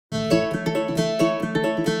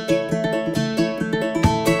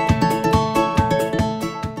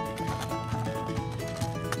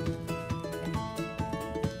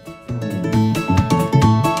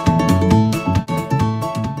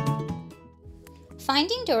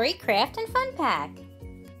Finding Dory Craft and Fun Pack.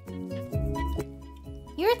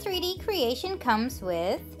 Your 3D creation comes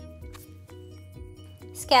with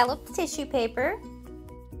scalloped tissue paper,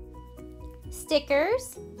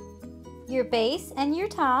 stickers, your base and your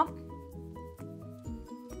top,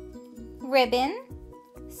 ribbon,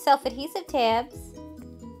 self-adhesive tabs,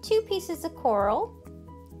 2 pieces of coral,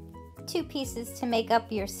 2 pieces to make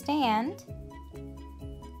up your stand,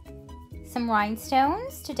 some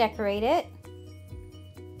rhinestones to decorate it,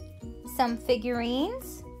 some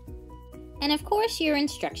figurines, and of course your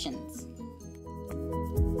instructions.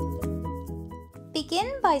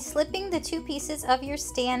 Begin by slipping the 2 pieces of your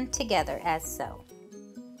stand together as so.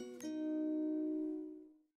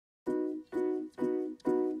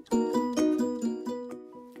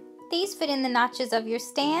 These fit in the notches of your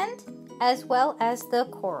stand as well as the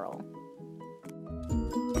coral.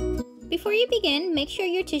 Before you begin, make sure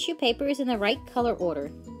your tissue paper is in the right color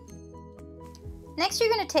order. Next,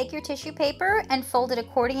 you're going to take your tissue paper and fold it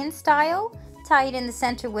accordion style, tie it in the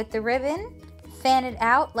center with the ribbon, fan it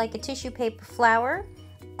out like a tissue paper flower,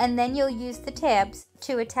 and then you'll use the tabs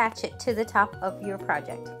to attach it to the top of your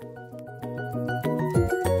project.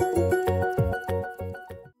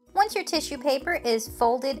 Once your tissue paper is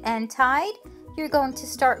folded and tied, you're going to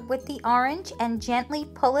start with the orange and gently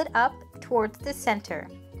pull it up towards the center.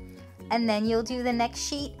 And then you'll do the next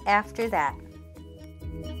sheet after that.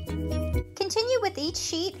 Continue with each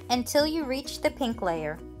sheet until you reach the pink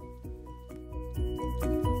layer.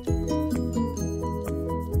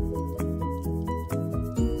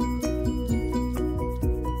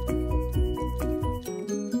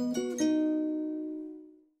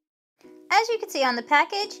 As you can see on the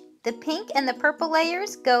package, the pink and the purple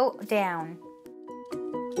layers go down.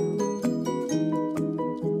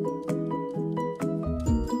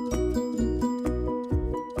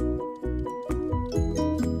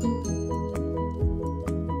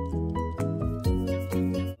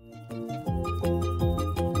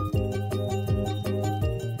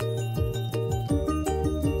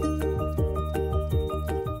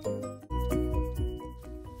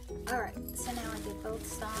 Alright, so now I did both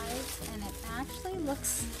sides and it actually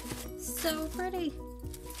looks so pretty.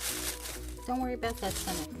 Don't worry about that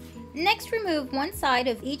center. Next, remove one side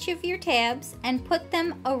of each of your tabs and put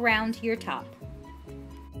them around your top.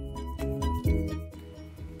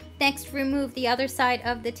 Next, remove the other side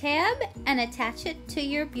of the tab and attach it to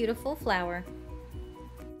your beautiful flower.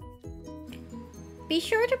 Be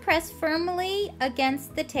sure to press firmly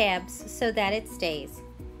against the tabs so that it stays.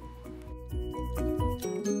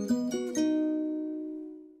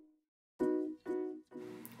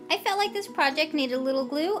 I felt like this project needed a little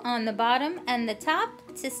glue on the bottom and the top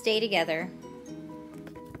to stay together.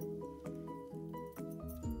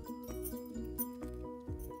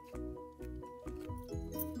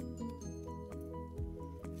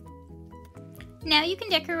 Now you can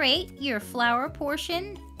decorate your flower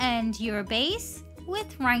portion and your base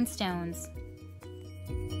with rhinestones.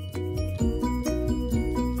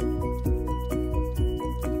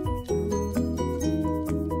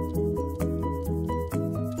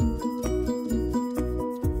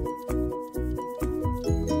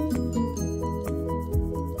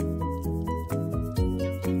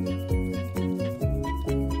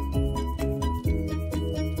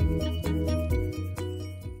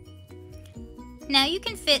 Now you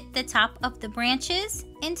can fit the top of the branches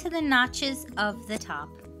into the notches of the top.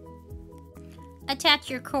 Attach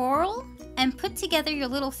your coral and put together your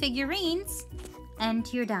little figurines and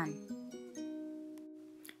you're done.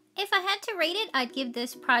 If I had to rate it, I'd give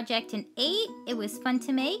this project an 8. It was fun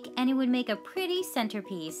to make and it would make a pretty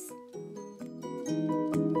centerpiece.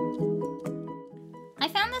 I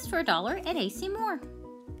found this for $1 at AC Moore.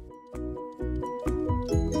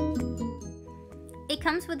 It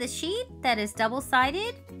comes with a sheet that is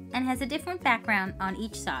double-sided and has a different background on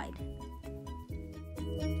each side.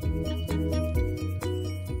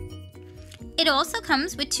 It also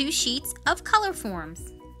comes with 2 sheets of color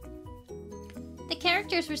forms. The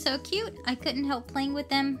characters were so cute, I couldn't help playing with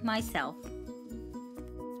them myself.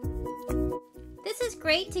 This is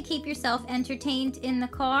great to keep yourself entertained in the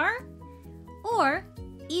car or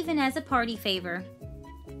even as a party favor.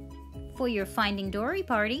 For your Finding Dory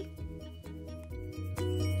party,